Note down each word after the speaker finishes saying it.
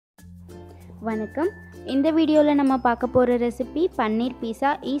வணக்கம். இந்த வீடியோவில் நம்ம பார்க்க போகிற ரெசிபி பன்னீர்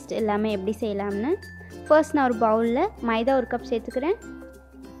பீஸா ஈஸ்ட் எல்லாமே எப்படி செய்யலாம்னு. ஃபர்ஸ்ட் நான் ஒரு பவுலில் மைதா ஒரு கப் சேர்த்துக்கிறேன்.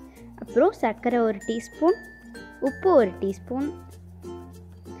 அப்புறம் சர்க்கரை ஒரு டீஸ்பூன், உப்பு ஒரு டீஸ்பூன்,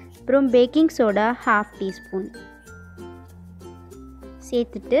 அப்புறம் பேக்கிங் சோடா 1/2 டீஸ்பூன்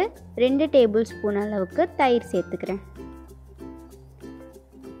சேர்த்துட்டு 2 டேபிள் ஸ்பூன் அளவுக்கு தயிர் சேர்த்துக்கிறேன்.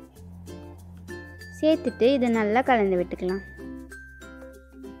 சேர்த்துட்டு இதை நல்லா கலந்து விட்டுக்கலாம்.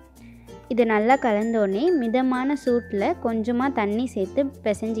 இது நல்லா கலந்தோடனே மிதமான சூட்டில் கொஞ்சமாக தண்ணி சேர்த்து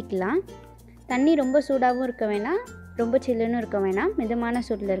பிசைஞ்சிக்கலாம். தண்ணி ரொம்ப சூடாகவும் இருக்க வேணாம், ரொம்ப சில்லுன்னு இருக்க வேணாம், மிதமான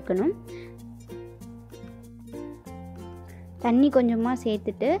சூட்டில் இருக்கணும். தண்ணி கொஞ்சமாக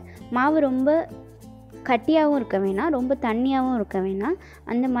சேர்த்துட்டு மாவு ரொம்ப கட்டியாகவும் இருக்க வேணாம், ரொம்ப தண்ணியாகவும் இருக்க வேணாம்,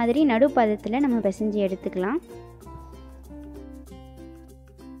 அந்த மாதிரி நடுப்பதத்தில் நம்ம பிசைஞ்சு எடுத்துக்கலாம்.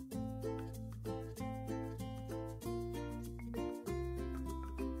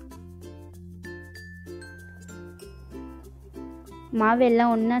 மாவு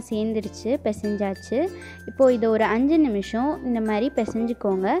எல்லாம் ஒன்றா சேர்ந்துருச்சு, பிசைஞ்சாச்சு. இப்போது இதை ஒரு 5 நிமிஷம் இந்த மாதிரி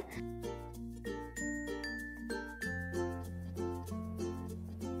பிசைஞ்சிக்கோங்க.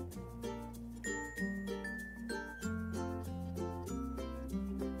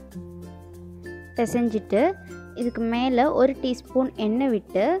 பிசைஞ்சிட்டு இதுக்கு மேலே 1 டீஸ்பூன் எண்ணெய்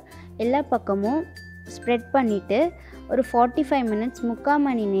விட்டு எல்லா பக்கமும் ஸ்ப்ரெட் பண்ணிவிட்டு ஒரு 45 மினிட்ஸ் 3/4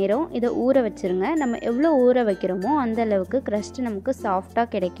 மணி நேரம் இதை ஊற வச்சுருங்க. நம்ம எவ்வளோ ஊற வைக்கிறோமோ அந்த அளவுக்கு க்ரஸ்ட்டு நமக்கு சாஃப்டாக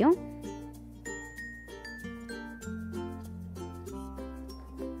கிடைக்கும்.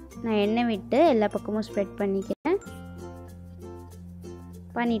 நான் எண்ணெய் விட்டு எல்லா பக்கமும் ஸ்ப்ரெட் பண்ணிக்கிறேன்.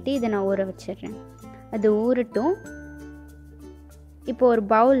 பண்ணிவிட்டு இதை நான் ஊற வச்சிடுறேன். அது ஊறட்டும். இப்போ ஒரு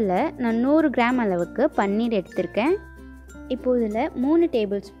பவுலில் நான் 100 கிராம் அளவுக்கு பன்னீர் எடுத்திருக்கேன். இப்போ இதில் 3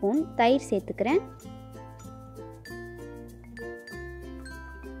 டேபிள் ஸ்பூன் தயிர் சேர்த்துக்கிறேன்.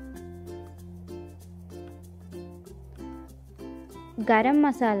 கரம்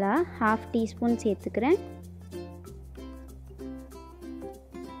மசாலா 1/2 டீஸ்பூன் சேர்த்துக்கிறேன்.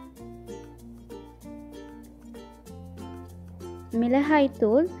 மிளகாய்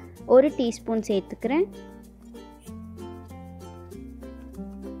தூள் 1 டீஸ்பூன் சேர்த்துக்கிறேன்.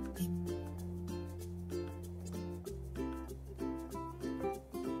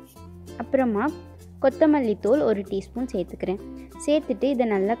 அப்புறமா கொத்தமல்லி தூள் 1 டீஸ்பூன் சேர்த்துக்கிறேன். சேர்த்துட்டு இதை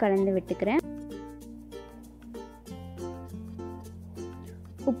நல்லா கலந்து விட்டுக்கிறேன்.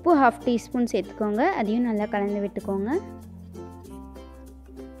 உப்பு 1/2 டீஸ்பூன் சேர்த்துக்கோங்க. அதையும் நல்லா கலந்து விட்டுக்கோங்க.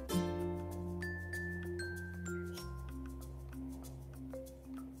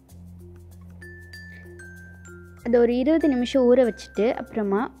 அது ஒரு 20 நிமிஷம் ஊற வச்சுட்டு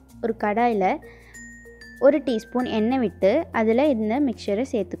அப்புறமா ஒரு கடாயில் 1 டீஸ்பூன் எண்ணெய் விட்டு அதில் இந்த மிக்சரை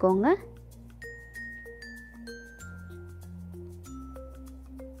சேர்த்துக்கோங்க.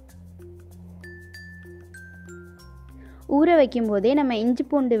 ஊற வைக்கும்போதே நம்ம இஞ்சி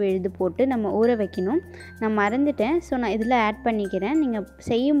பூண்டு விழுது போட்டு நம்ம ஊற வைக்கணும். நான் மறந்துட்டேன், ஸோ நான் இதில் ஆட் பண்ணிக்கிறேன். நீங்கள்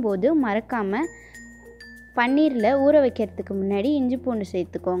செய்யும்போது மறக்காமல் பன்னீரில் ஊற வைக்கிறதுக்கு முன்னாடி இஞ்சி பூண்டு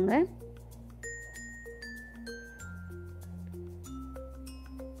சேர்த்துக்கோங்க.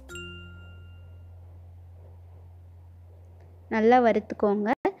 நல்லா வறுத்துக்கோங்க.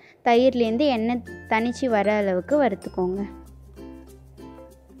 தயிர்லேருந்து எண்ணெய் தனிச்சு வர அளவுக்கு வறுத்துக்கோங்க.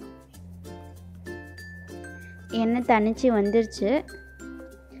 எண்ணெய் தனிச்சு வந்துருச்சு.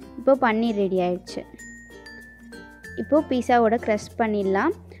 இப்போ பன்னீர் ரெடி ஆயிடுச்சு. இப்போது பீஸாவோட க்ரஸ்ட்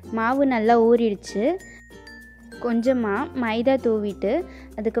பண்ணிடலாம். மாவு நல்லா ஊறிடுச்சு. கொஞ்சமாக மைதா தூவிட்டு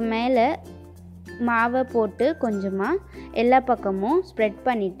அதுக்கு மேலே மாவை போட்டு கொஞ்சமாக எல்லா பக்கமும் ஸ்ப்ரெட்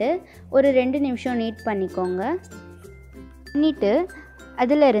பண்ணிவிட்டு ஒரு 2 நிமிஷம் நீட் பண்ணிக்கோங்க. பண்ணிவிட்டு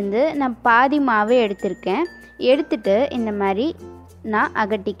அதிலிருந்து நான் பாதி மாவே எடுத்திருக்கேன். எடுத்துட்டு இந்த மாதிரி நான்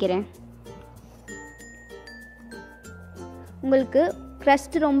அகட்டிக்கிறேன். உங்களுக்கு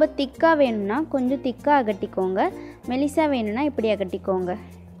க்ரஸ்ட் ரொம்ப திக்காக வேணும்னா கொஞ்சம் திக்காக அகட்டிக்கோங்க, மெலிசாக வேணும்னா இப்படி அகட்டிக்கோங்க.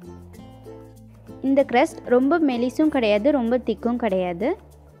 இந்த க்ரஸ்ட் ரொம்ப மெலிசும் கிடையாது, ரொம்ப திக்கும் கிடையாது.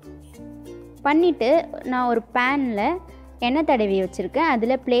 பண்ணிவிட்டு நான் ஒரு பேனில் எண்ணெய் தடவி வச்சுருக்கேன்.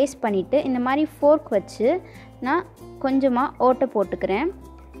 அதில் ப்ளேஸ் பண்ணிவிட்டு இந்த மாதிரி ஃபோர்க் வச்சு நான் கொஞ்சமாக ஓட்டை போட்டுக்கிறேன்.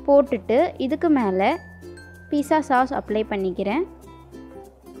 போட்டுட்டு இதுக்கு மேலே பீஸா சாஸ் அப்ளை பண்ணிக்கிறேன்.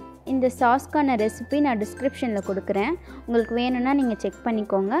 இந்த சாஸ்க்கான ரெசிபி நான் டிஸ்கிரிப்ஷனில் கொடுக்குறேன், உங்களுக்கு வேணும்னா நீங்கள் செக்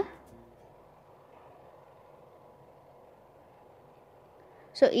பண்ணிக்கோங்க.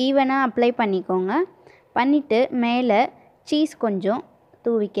 ஸோ ஈவனாக அப்ளை பண்ணிக்கோங்க. பண்ணிவிட்டு மேலே சீஸ் கொஞ்சம்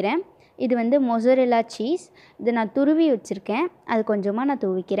தூவிக்கிறேன். இது வந்து மொசரெல்லா சீஸ். இது நான் துருவி வச்சுருக்கேன், அது கொஞ்சமாக நான்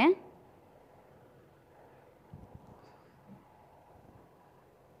தூவிக்கிறேன்.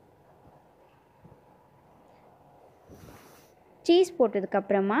 சீஸ்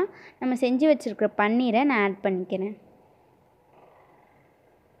போட்டதுக்கப்புறமா நம்ம செஞ்சு வச்சுருக்கிற பன்னீரை நான் ஆட் பண்ணிக்கிறேன்.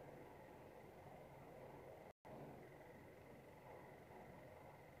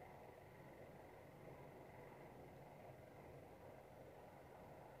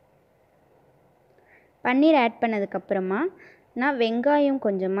 பன்னீர் ஆட் பண்ணதுக்கப்புறமா நான் வெங்காயம்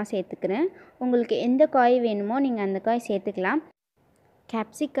கொஞ்சமாக சேர்த்துக்கிறேன். உங்களுக்கு எந்த காய் வேணுமோ நீங்கள் அந்த காய் சேர்த்துக்கலாம்.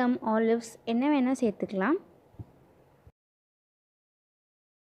 கேப்சிகம், ஆலிவ்ஸ் என்ன வேணால் சேர்த்துக்கலாம்.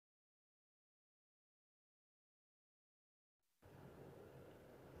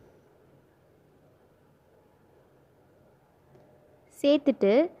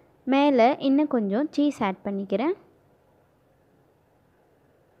 சேர்த்துட்டு மேலே இன்னும் கொஞ்சம் சீஸ் ஆட் பண்ணிக்கிறேன்.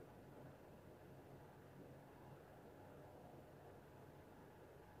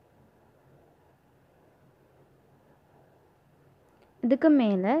 இதுக்கு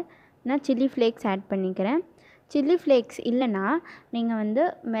மேலே நான் சில்லி ஃப்ளேக்ஸ் ஆட் பண்ணிக்கிறேன். சில்லி ஃப்ளேக்ஸ் இல்லைன்னா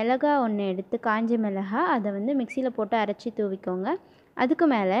நீங்கள் மிளகா ஒன்று எடுத்து காஞ்ச மிளகா அதை மிக்சியில் போட்டு அரைச்சி தூவிக்கோங்க. அதுக்கு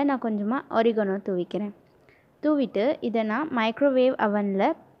மேலே நான் கொஞ்சமாக ஒரிகனோ தூவிக்கிறேன். தூவிட்டு இதை நான் மைக்ரோவேவ்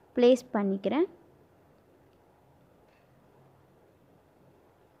அவனில் ப்ளேஸ் பண்ணிக்கிறேன்.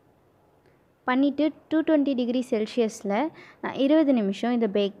 பண்ணிவிட்டு 220 டிகிரி செல்சியஸில் நான் 20 நிமிஷம் இதை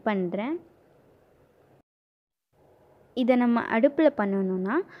பேக் பண்ணுறேன். இதை நம்ம அடுப்பில்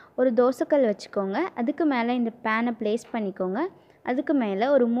பண்ணணுன்னா ஒரு தோசைக்கல் வச்சுக்கோங்க. அதுக்கு மேலே இந்த பேனை ப்ளேஸ் பண்ணிக்கோங்க. அதுக்கு மேலே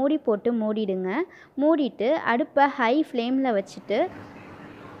ஒரு மூடி போட்டு மூடிடுங்க. மூடிட்டு அடுப்பை ஹை ஃப்ளேமில் வச்சுட்டு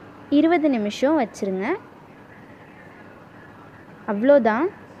 20 நிமிஷம் வச்சுருங்க. அவ்வளோதான்,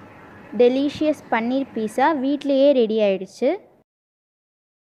 டெலிஷியஸ் பன்னீர் பீஸா வீட்லேயே ரெடி ஆயிடுச்சு.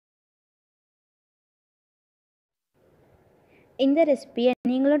 இந்த ரெசிபியை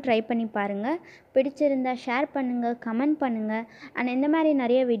நீங்களும் ட்ரை பண்ணி பாருங்கள். பிடிச்சிருந்தா ஷேர் பண்ணுங்கள், கமெண்ட் பண்ணுங்கள். அண்ட் இந்த மாதிரி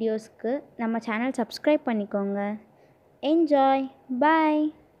நிறைய வீடியோஸ்க்கு நம்ம சேனல் சப்ஸ்கிரைப் பண்ணிக்கோங்க. என்ஜாய். பாய்.